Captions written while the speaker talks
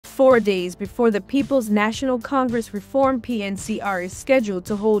4 days before the People's National Congress Reform PNCR is scheduled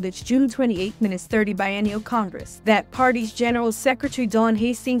to hold its June 28-30 Biennial Congress. That party's General Secretary Dawn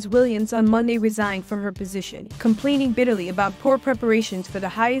Hastings Williams on Monday resigned from her position, complaining bitterly about poor preparations for the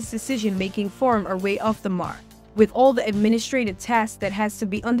highest decision-making forum are way off the mark. With all the administrative tasks that has to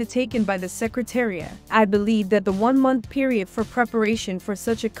be undertaken by the Secretariat, I believe that the 1-month period for preparation for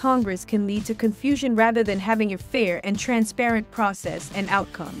such a Congress can lead to confusion rather than having a fair and transparent process and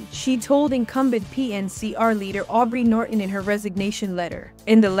outcome, she told incumbent PNCR leader Aubrey Norton in her resignation letter.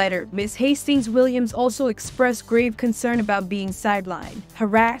 In the letter, Ms. Hastings Williams also expressed grave concern about being sidelined,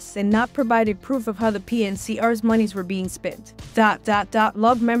 harassed, and not provided proof of how the PNCR's monies were being spent.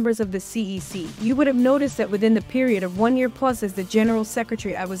 Love members of the CEC, you would have noticed that within the period of 1 year plus as the General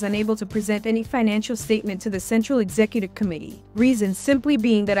Secretary, I was unable to present any financial statement to the Central Executive Committee. Reason simply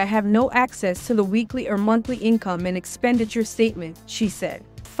being that I have no access to the weekly or monthly income and expenditure statement, she said.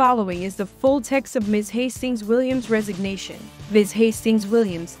 Following is the full text of Ms. Hastings Williams' resignation. Ms. Hastings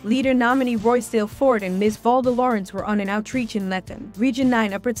Williams, leader nominee Roysdale Ford and Ms. Valda Lawrence were on an outreach in Lethem, Region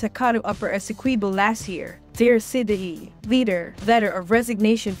 9 Upper Tacado Upper Essequibo last year. Dear City, leader, letter of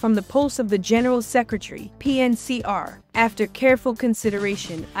resignation from the post of the General Secretary, PNCR. After careful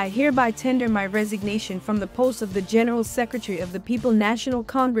consideration, I hereby tender my resignation from the post of the General Secretary of the People's National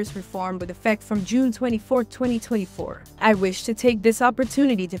Congress Reform with effect from June 24, 2024. I wish to take this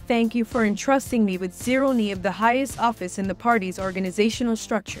opportunity to thank you for entrusting me with zero of the highest office in the party's organizational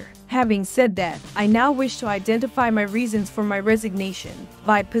structure. Having said that, I now wish to identify my reasons for my resignation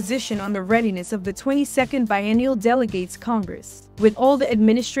by position on the readiness of the 22nd Biennial Delegates Congress. With all the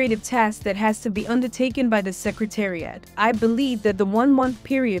administrative tasks that has to be undertaken by the Secretariat, I believe that the 1-month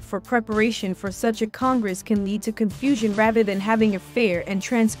period for preparation for such a Congress can lead to confusion rather than having a fair and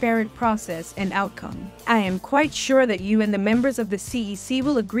transparent process and outcome. I am quite sure that you and the members of the CEC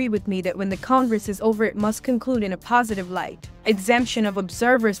will agree with me that when the Congress is over, it must conclude in a positive light. Exemption of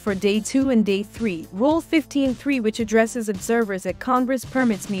observers for Day 2 and Day 3. Rule 15.3, which addresses observers at Congress,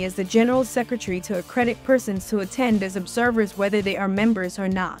 permits me as the General Secretary to accredit persons to attend as observers whether they are members or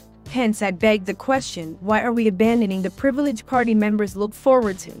not. Hence, I beg the question, why are we abandoning the privilege party members look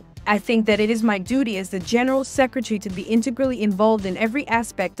forward to? I think that it is my duty as the General Secretary to be integrally involved in every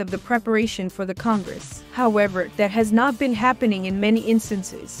aspect of the preparation for the Congress. However, that has not been happening in many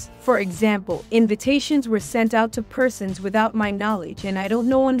instances. For example, invitations were sent out to persons without my knowledge, and I don't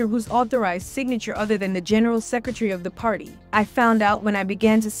know under whose authorized signature other than the General Secretary of the party. I found out when I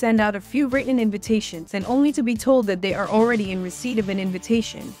began to send out a few written invitations and only to be told that they are already in receipt of an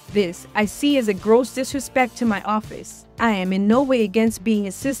invitation. This, I see as a gross disrespect to my office. I am in no way against being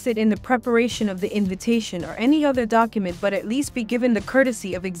assisted in the preparation of the invitation or any other document, but at least be given the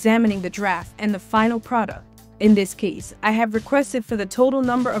courtesy of examining the draft and the final product. In this case, I have requested for the total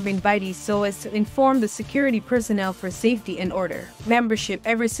number of invitees so as to inform the security personnel for safety and order. Membership.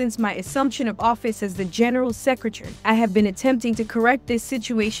 Ever since my assumption of office as the General Secretary, I have been attempting to correct this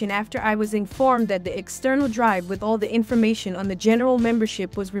situation after I was informed that the external drive with all the information on the general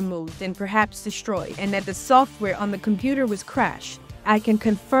membership was removed and perhaps destroyed, and that the software on the computer was crashed. I can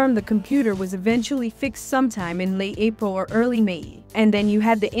confirm the computer was eventually fixed sometime in late April or early May. And then you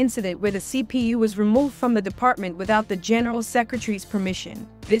had the incident where the CPU was removed from the department without the General Secretary's permission.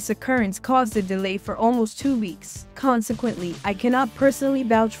 This occurrence caused a delay for almost 2 weeks. Consequently, I cannot personally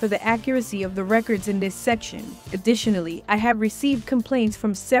vouch for the accuracy of the records in this section. Additionally, I have received complaints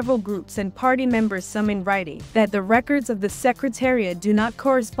from several groups and party members, some in writing, that the records of the Secretariat do not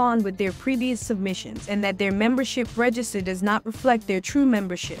correspond with their previous submissions and that their membership register does not reflect their true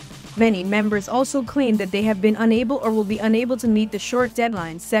membership. Many members also claim that they have been unable or will be unable to meet the short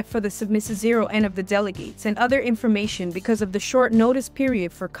deadline set for the submissive 0N of the delegates and other information because of the short notice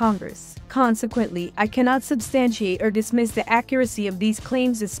period for Congress. Consequently, I cannot substantiate or dismiss the accuracy of these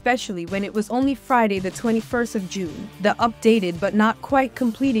claims, especially when it was only Friday the 21st of June. The updated but not quite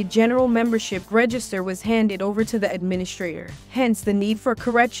completed general membership register was handed over to the administrator. Hence, the need for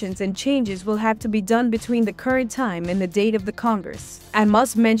corrections and changes will have to be done between the current time and the date of the Congress. I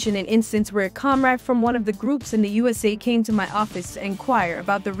must mention an instance where a comrade from one of the groups in the USA came to my office to inquire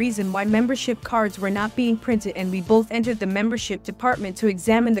about the reason why membership cards were not being printed, and we both entered the membership department to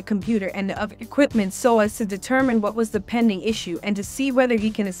examine the computer and the other equipment so as to determine what was the pending issue and to see whether he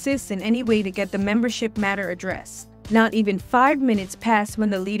can assist in any way to get the membership matter addressed. Not even 5 minutes passed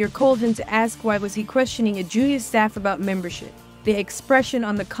when the leader called him to ask why was he questioning a junior staff about membership. The expression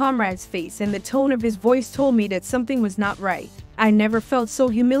on the comrade's face and the tone of his voice told me that something was not right. I never felt so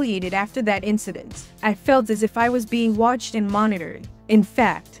humiliated after that incident. I felt as if I was being watched and monitored. In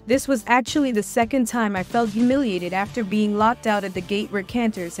fact, This was actually the second time I felt humiliated after being locked out at the gate where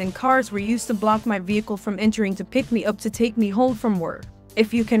cantors and cars were used to block my vehicle from entering to pick me up to take me home from work.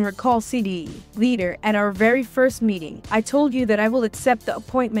 If you can recall, CDE leader, at our very first meeting, I told you that I will accept the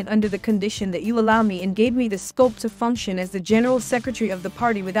appointment under the condition that you allow me and gave me the scope to function as the General Secretary of the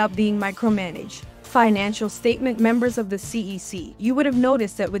party without being micromanaged. Financial statement members of the CEC, you would have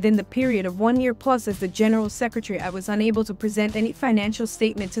noticed that within the period of 1 year plus as the General Secretary, I was unable to present any financial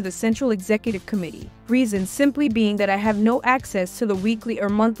statement to the Central Executive Committee. Reason simply being that I have no access to the weekly or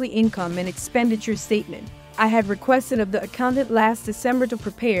monthly income and expenditure statement. I had requested of the accountant last December to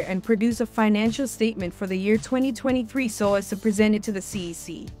prepare and produce a financial statement for the year 2023 so as to present it to the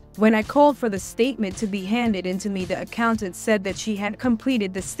CEC. When I called for the statement to be handed in to me, the accountant said that she had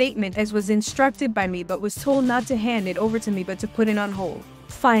completed the statement as was instructed by me but was told not to hand it over to me but to put it on hold.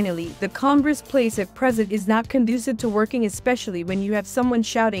 Finally, the Congress place at present is not conducive to working, especially when you have someone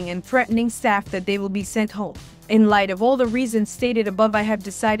shouting and threatening staff that they will be sent home. In light of all the reasons stated above, I have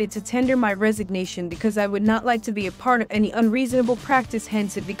decided to tender my resignation because I would not like to be a part of any unreasonable practice,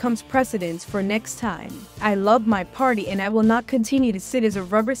 hence it becomes precedence for next time. I love my party and I will not continue to sit as a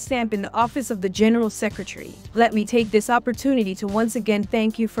rubber stamp in the office of the General Secretary. Let me take this opportunity to once again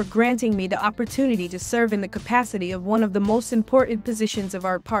thank you for granting me the opportunity to serve in the capacity of one of the most important positions of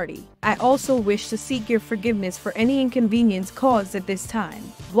our party. I also wish to seek your forgiveness for any inconvenience caused at this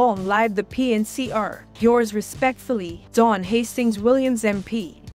time. Long live the PNCR. Yours respectfully, Dawn Hastings Williams, MP.